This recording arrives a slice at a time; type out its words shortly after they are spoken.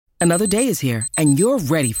Another day is here, and you're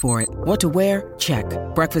ready for it. What to wear? Check.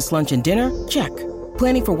 Breakfast, lunch, and dinner? Check.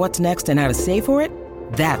 Planning for what's next and how to save for it?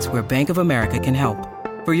 That's where Bank of America can help.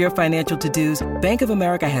 For your financial to-dos, Bank of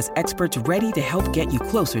America has experts ready to help get you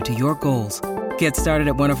closer to your goals. Get started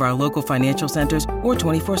at one of our local financial centers or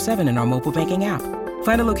 24/7 in our mobile banking app.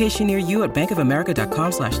 Find a location near you at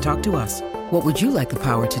bankofamerica.com/talktous. What would you like the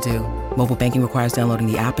power to do? Mobile banking requires downloading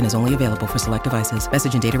the app and is only available for select devices.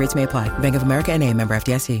 Message and data rates may apply. Bank of America N.A., member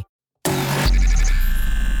FDIC.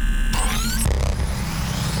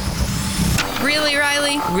 Really,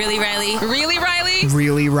 Riley? Really, Riley? Really, Riley?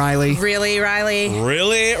 Really, Riley? Really, Riley?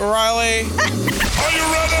 Really, Riley? Are you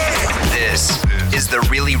ready? This is the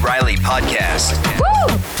Really Riley podcast.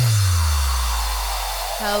 Woo!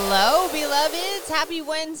 Hello, beloveds. Happy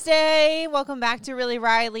Wednesday. Welcome back to Really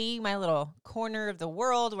Riley, my little corner of the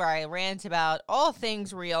world where I rant about all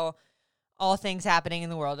things real, all things happening in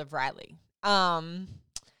the world of Riley.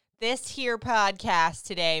 This here podcast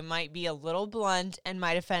today might be a little blunt and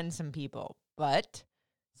might offend some people, but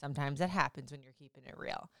sometimes that happens when you're keeping it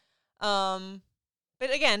real.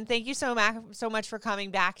 But again, thank you so much for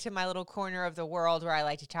coming back to my little corner of the world where I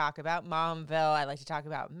like to talk about Momville. I like to talk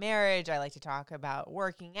about marriage. I like to talk about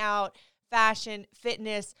working out, fashion,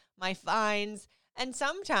 fitness, my finds, and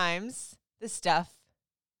sometimes the stuff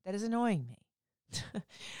that is annoying me.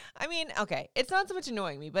 I mean, okay, it's not so much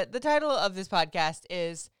annoying me, but the title of this podcast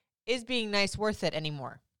is Being Nice Worth It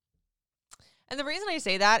Anymore? And the reason I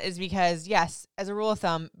say that is because, yes, as a rule of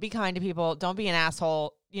thumb, be kind to people. Don't be an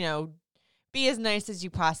asshole. Be as nice as you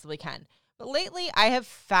possibly can. But lately, I have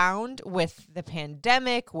found with the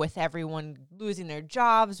pandemic, with everyone losing their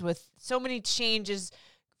jobs, with so many changes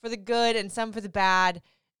for the good and some for the bad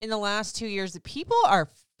in the last 2 years, that people are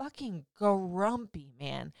fucking grumpy,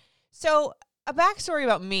 man. So a backstory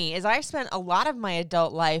about me is I spent a lot of my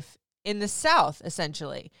adult life in the South,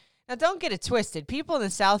 essentially. Now, don't get it twisted. People in the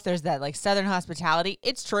South, there's that like Southern hospitality.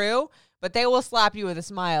 It's true, but they will slap you with a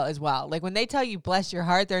smile as well. Like when they tell you bless your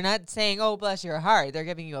heart, they're not saying, oh, bless your heart. They're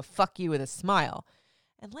giving you a fuck you with a smile.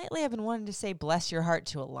 And lately I've been wanting to say bless your heart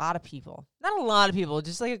to a lot of people. Not a lot of people,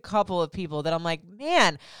 just like a couple of people that I'm like,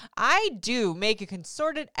 man, I do make a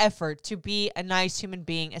concerted effort to be a nice human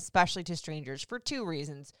being, especially to strangers, for two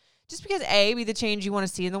reasons. Just because A, be the change you want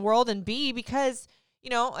to see in the world, and B, because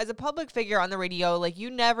as a public figure on the radio, like you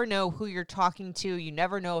never know who you're talking to. You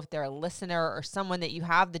never know if they're a listener or someone that you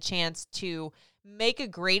have the chance to make a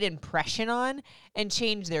great impression on and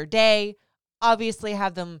change their day. Obviously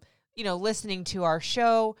have them, listening to our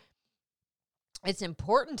show. It's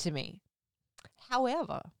important to me.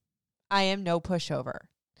 However, I am no pushover.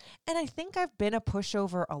 And I think I've been a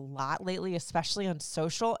pushover a lot lately, especially on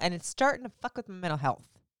social, and it's starting to fuck with my mental health.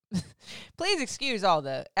 Please excuse all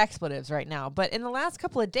the expletives right now, but in the last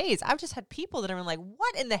couple of days, I've just had people that are like,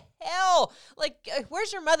 what in the hell? Like,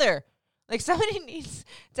 where's your mother? Like, somebody needs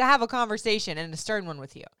to have a conversation and a stern one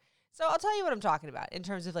with you. So I'll tell you what I'm talking about in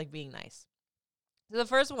terms of like being nice. So the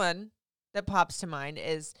first one that pops to mind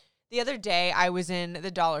is the other day I was in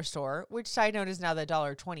the dollar store, which side note is now the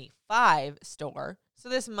 $1.25 store. So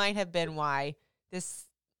this might have been why this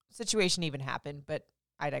situation even happened, but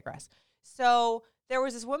I digress. So there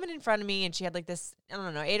was this woman in front of me, and she had like this, 8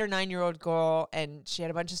 or 9-year-old girl, and she had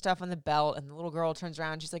a bunch of stuff on the belt, and the little girl turns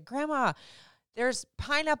around, and she's like, Grandma, there's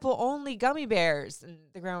pineapple-only gummy bears. And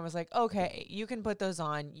the grandma was like, okay, you can put those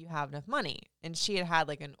on. You have enough money. And she had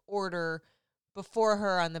like an order before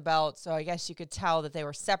her on the belt, so I guess you could tell that they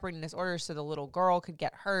were separating this order so the little girl could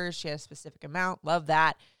get hers. She had a specific amount. Love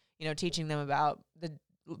that. Teaching them about the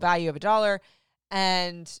value of $1.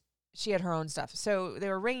 And she had her own stuff. So they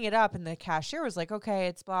were ringing it up, and the cashier was like, okay,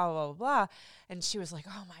 it's blah, blah, blah, blah. And she was like,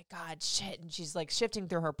 oh my God, shit. And she's like shifting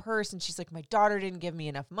through her purse, and she's like, my daughter didn't give me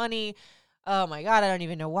enough money. Oh my God, I don't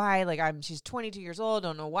even know why. Like she's 22 years old.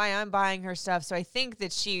 Don't know why I'm buying her stuff. So I think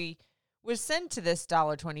that she was sent to this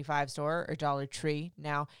 $1.25 store, or Dollar Tree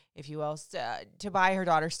now, if you will, to buy her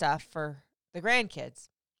daughter stuff for the grandkids.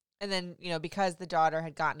 And then, because the daughter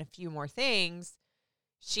had gotten a few more things,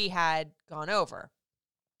 she had gone over.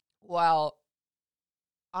 Well,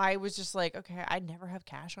 I was just like, okay, I never have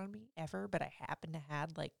cash on me ever, but I happen to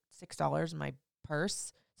have like $6 in my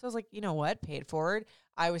purse. So I was like, you know what? Pay it forward.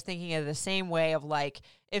 I was thinking of the same way of like,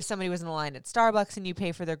 if somebody was in the line at Starbucks and you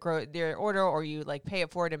pay for their order, or you like pay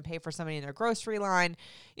it forward and pay for somebody in their grocery line,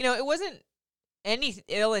 it wasn't any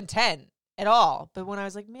ill intent at all. But when I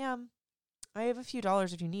was like, ma'am, I have a few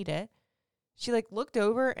dollars if you need it, she like looked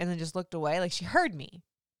over and then just looked away. Like she heard me,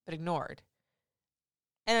 but ignored.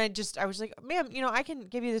 And I was like, ma'am, I can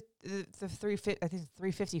give you the I think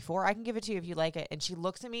 $3.54. I can give it to you if you like it. And she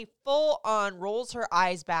looks at me full on, rolls her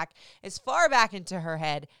eyes back as far back into her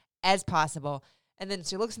head as possible. And then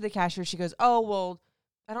she looks at the cashier. She goes, oh, well,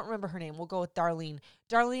 I don't remember her name. We'll go with Darlene.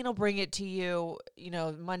 Darlene will bring it to you,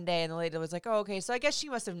 Monday. And the lady was like, oh, okay. So I guess she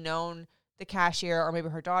must have known the cashier, or maybe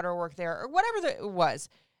her daughter worked there, or whatever it was.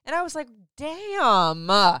 And I was like, damn,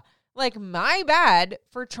 like, my bad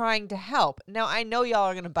for trying to help. Now, I know y'all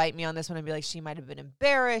are going to bite me on this one and be like, she might have been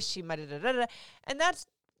embarrassed. She might have, and that's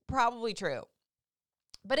probably true.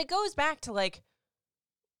 But it goes back to, like,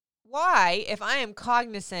 why, if I am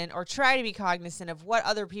cognizant or try to be cognizant of what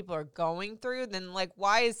other people are going through, then, like,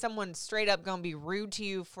 why is someone straight up going to be rude to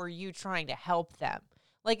you for you trying to help them?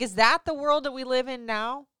 Like, is that the world that we live in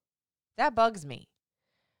now? That bugs me.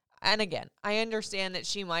 And again, I understand that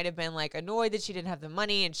she might have been, like, annoyed that she didn't have the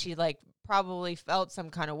money, and she, like, probably felt some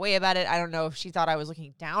kind of way about it. I don't know if she thought I was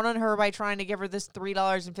looking down on her by trying to give her this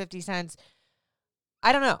 $3.50.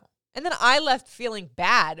 I don't know. And then I left feeling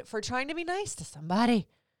bad for trying to be nice to somebody.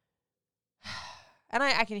 And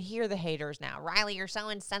I can hear the haters now. Riley, you're so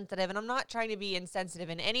insensitive. And I'm not trying to be insensitive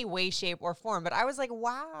in any way, shape, or form. But I was like,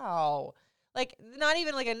 wow. Like, not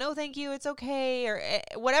even like a no thank you, it's okay, or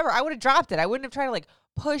whatever. I would have dropped it. I wouldn't have tried to, like,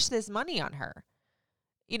 push this money on her.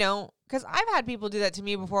 Because I've had people do that to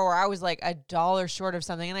me before where I was like $1 short of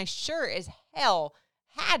something. And I sure as hell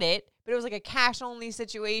had it. But it was like a cash-only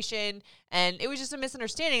situation. And it was just a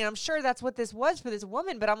misunderstanding. And I'm sure that's what this was for this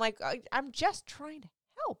woman. But I'm like, I'm just trying to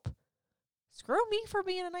help. Screw me for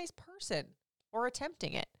being a nice person or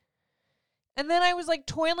attempting it. And then I was like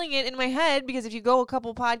toiling it in my head because if you go a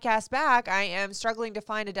couple podcasts back, I am struggling to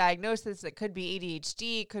find a diagnosis that could be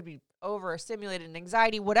ADHD, could be overstimulated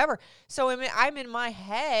anxiety, whatever. So I'm in my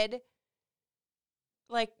head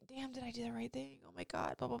like, damn, did I do the right thing? Oh my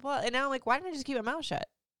God, blah, blah, blah. And now I'm like, why didn't I just keep my mouth shut?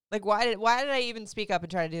 Like, why did I even speak up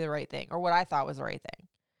and try to do the right thing or what I thought was the right thing?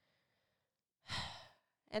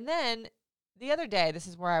 And then the other day, this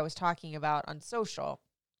is where I was talking about on social,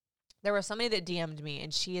 there was somebody that DM'd me,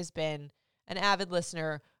 and she has been an avid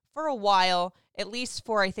listener for a while, at least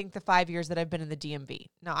for, I think, the 5 years that I've been in the DMV.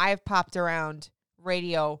 Now, I have popped around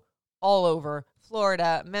radio all over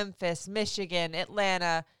Florida, Memphis, Michigan,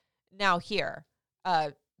 Atlanta, now here,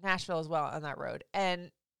 Nashville as well on that road.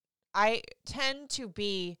 And I tend to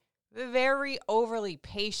be very overly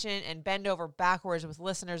patient and bend over backwards with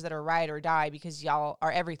listeners that are ride or die because y'all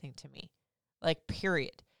are everything to me. Like,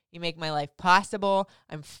 period. You make my life possible.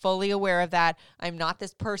 I'm fully aware of that. I'm not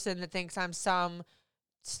this person that thinks I'm some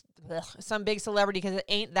big celebrity, because it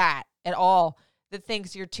ain't that at all, that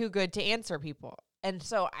thinks you're too good to answer people. And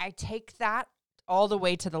so I take that all the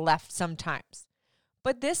way to the left sometimes.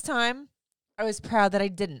 But this time, I was proud that I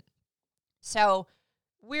didn't. So,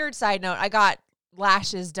 weird side note, I got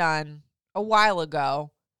lashes done a while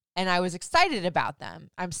ago. And I was excited about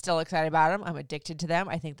them. I'm still excited about them. I'm addicted to them.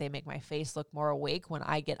 I think they make my face look more awake when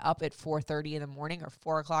I get up at 4:30 in the morning or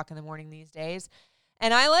 4 o'clock in the morning these days.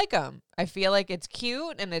 And I like them. I feel like it's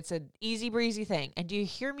cute and it's an easy breezy thing. And do you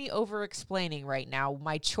hear me over explaining right now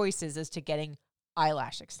my choices as to getting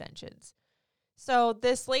eyelash extensions? So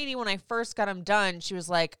this lady, when I first got them done, she was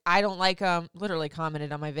like, I don't like them, literally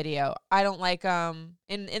commented on my video. I don't like them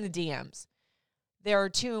in the DMs. They're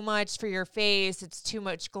too much for your face. It's too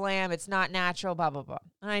much glam. It's not natural, blah, blah, blah.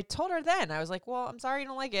 And I told her then, I was like, well, I'm sorry you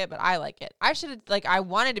don't like it, but I like it. I should have, like, I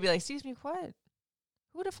wanted to be like, excuse me, what?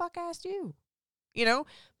 Who the fuck asked you?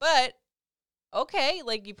 But okay,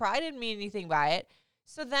 like, you probably didn't mean anything by it.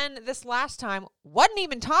 So then this last time, wasn't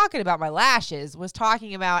even talking about my lashes, was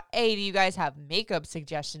talking about, hey, do you guys have makeup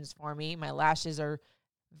suggestions for me? My lashes are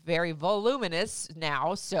very voluminous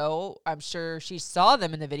now, so I'm sure she saw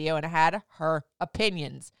them in the video and had her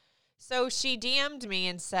opinions. So she DM'd me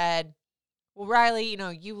and said, well, Riley,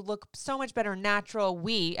 you look so much better natural.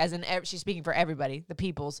 We, as in, she's speaking for everybody, the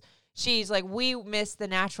peoples. She's like, we miss the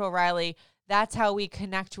natural Riley. That's how we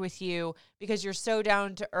connect with you because you're so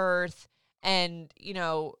down to earth. And,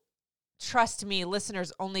 trust me,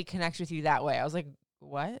 listeners only connect with you that way. I was like,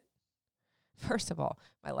 what? First of all,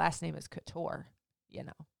 my last name is Couture.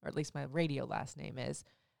 Or at least my radio last name is.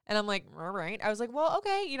 And I'm like, all right. I was like, well,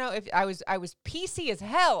 okay. If I was PC as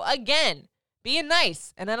hell again, being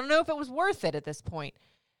nice. And I don't know if it was worth it at this point.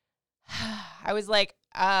 I was like,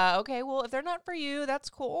 okay, well, if they're not for you, that's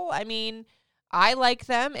cool. I mean, I like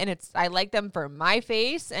them and I like them for my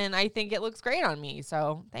face and I think it looks great on me.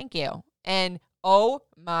 So thank you. And oh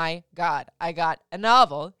my God, I got a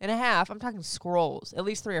novel and a half. I'm talking scrolls, at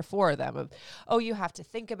least 3 or 4 of them of, oh, you have to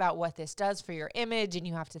think about what this does for your image. And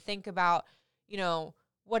you have to think about,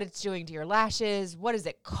 what it's doing to your lashes. What does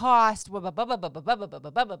it cost?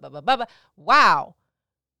 Wow.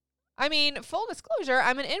 I mean, full disclosure,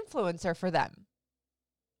 I'm an influencer for them.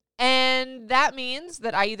 And that means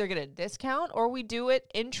that I either get a discount or we do it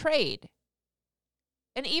in trade.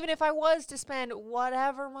 And even if I was to spend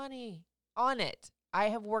whatever money on it, I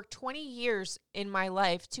have worked 20 years in my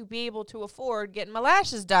life to be able to afford getting my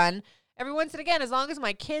lashes done every once and again, as long as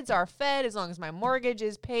my kids are fed, as long as my mortgage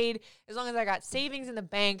is paid, as long as I got savings in the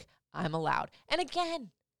bank, I'm allowed. And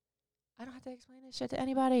again, I don't have to explain this shit to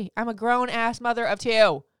anybody. I'm a grown-ass mother of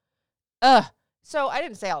 2. So I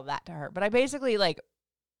didn't say all that to her, but I basically,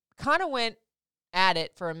 kind of went at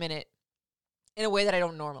it for a minute in a way that I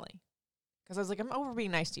don't normally. Because I was like, I'm over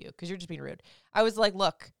being nice to you because you're just being rude. I was like,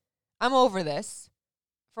 look, I'm over this.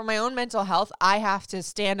 For my own mental health, I have to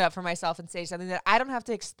stand up for myself and say something that I don't have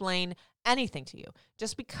to explain anything to you.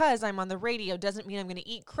 Just because I'm on the radio doesn't mean I'm going to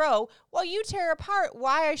eat crow while you tear apart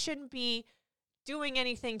why I shouldn't be doing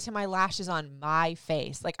anything to my lashes on my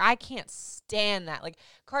face. I can't stand that.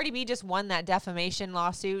 Cardi B just won that defamation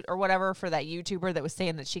lawsuit or whatever for that YouTuber that was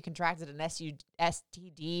saying that she contracted an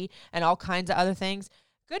STD and all kinds of other things.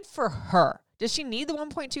 Good for her. Does she need the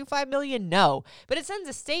 $1.25 million? No. But it sends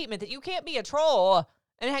a statement that you can't be a troll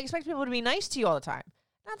and I expect people to be nice to you all the time.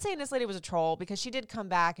 Not saying this lady was a troll because she did come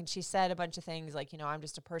back and she said a bunch of things like, I'm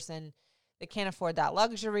just a person that can't afford that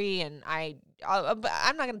luxury. And I'm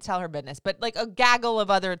not going to tell her business, but a gaggle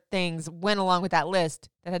of other things went along with that list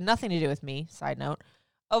that had nothing to do with me, side note,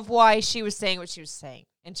 of why she was saying what she was saying.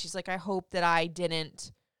 And she's like, I hope that I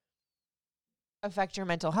didn't affect your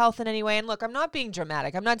mental health in any way. And look, I'm not being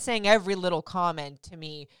dramatic. I'm not saying every little comment to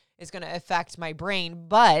me is going to affect my brain,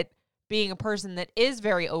 but being a person that is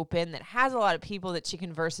very open, that has a lot of people that she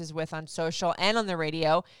converses with on social and on the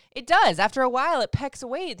radio, it does. After a while, it pecks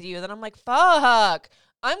away at you. Then I'm like, fuck,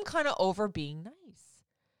 I'm kind of over being nice.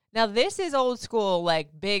 Now, this is old school,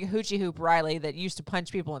 big hoochie hoop Riley that used to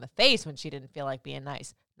punch people in the face when she didn't feel like being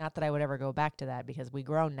nice. Not that I would ever go back to that because we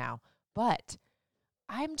grown now. But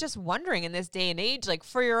I'm just wondering in this day and age,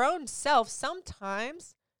 for your own self,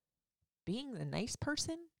 sometimes being the nice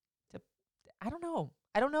person, I don't know.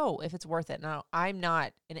 I don't know if it's worth it. Now, I'm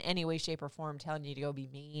not in any way, shape, or form telling you to go be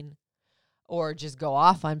mean or just go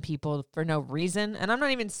off on people for no reason. And I'm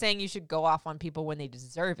not even saying you should go off on people when they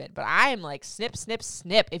deserve it. But I'm like, snip, snip,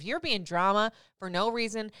 snip. If you're being drama for no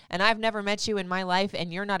reason and I've never met you in my life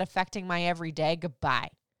and you're not affecting my everyday, goodbye.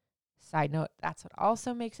 Side note, that's what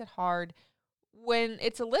also makes it hard when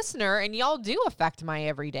it's a listener and y'all do affect my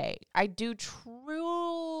everyday. I do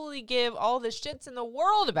truly give all the shits in the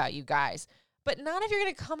world about you guys. But not if you're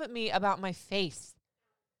going to come at me about my face.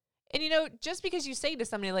 And, just because you say to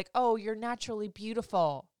somebody oh, you're naturally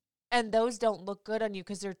beautiful, and those don't look good on you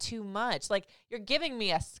because they're too much. You're giving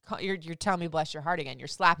me you're telling me bless your heart again. You're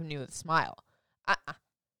slapping me with a smile.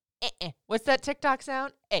 What's that TikTok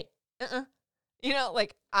sound? Hey,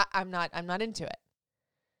 I'm not into it.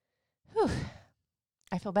 Whew.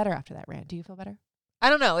 I feel better after that rant. Do you feel better?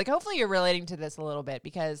 I don't know. Hopefully you're relating to this a little bit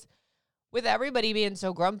because with everybody being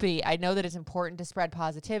so grumpy, I know that it's important to spread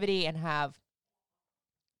positivity and have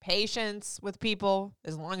patience with people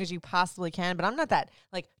as long as you possibly can. But I'm not that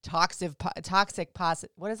toxic,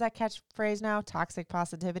 what is that catchphrase now? Toxic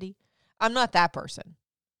positivity. I'm not that person.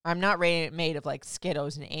 I'm not made of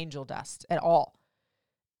Skittles and angel dust at all.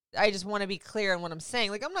 I just want to be clear on what I'm saying.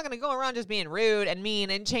 I'm not going to go around just being rude and mean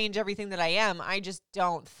and change everything that I am. I just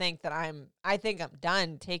don't think that I think I'm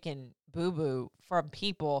done taking boo-boo from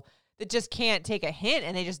people that just can't take a hint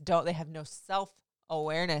and they have no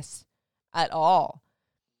self-awareness at all.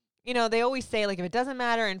 They always say if it doesn't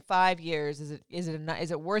matter in 5 years, is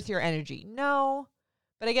it worth your energy? No.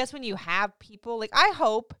 But I guess when you have people, I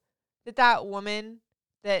hope that woman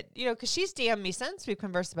that, because she's DM'd me since we've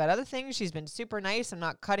conversed about other things. She's been super nice. I'm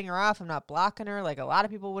not cutting her off. I'm not blocking her like a lot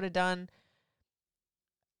of people would have done.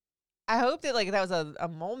 I hope that that was a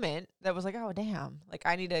moment that was oh, damn.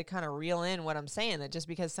 I need to kind of reel in what I'm saying, that just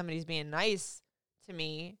because somebody's being nice to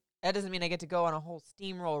me, that doesn't mean I get to go on a whole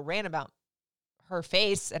steamroll rant about her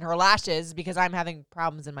face and her lashes because I'm having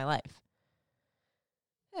problems in my life.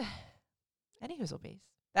 Anywhoozlebees.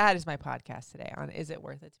 That is my podcast today on is it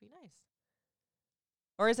worth it to be nice?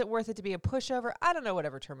 Or is it worth it to be a pushover? I don't know,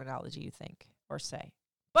 whatever terminology you think or say.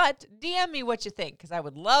 But DM me what you think because I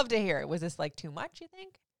would love to hear it. Was this too much, you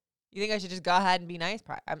think? You think I should just go ahead and be nice?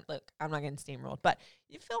 Look, I'm not getting steamrolled, but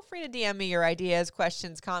you feel free to DM me your ideas,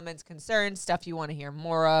 questions, comments, concerns, stuff you want to hear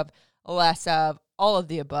more of, less of, all of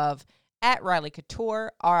the above, at Riley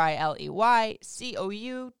Couture, RILEYCOUTURE.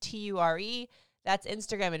 That's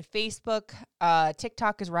Instagram and Facebook.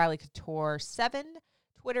 TikTok is Riley Couture 7.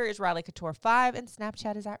 Twitter is Riley Couture 5. And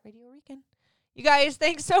Snapchat is at Radio Rican. You guys,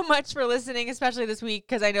 thanks so much for listening, especially this week,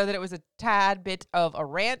 because I know that it was a tad bit of a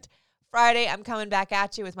rant. Friday, I'm coming back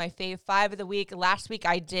at you with my fave 5 of the week. Last week,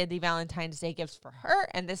 I did the Valentine's Day gifts for her,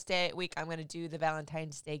 and this week, I'm going to do the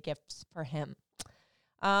Valentine's Day gifts for him.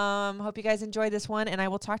 Hope you guys enjoyed this one, and I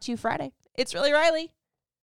will talk to you Friday. It's Really Riley.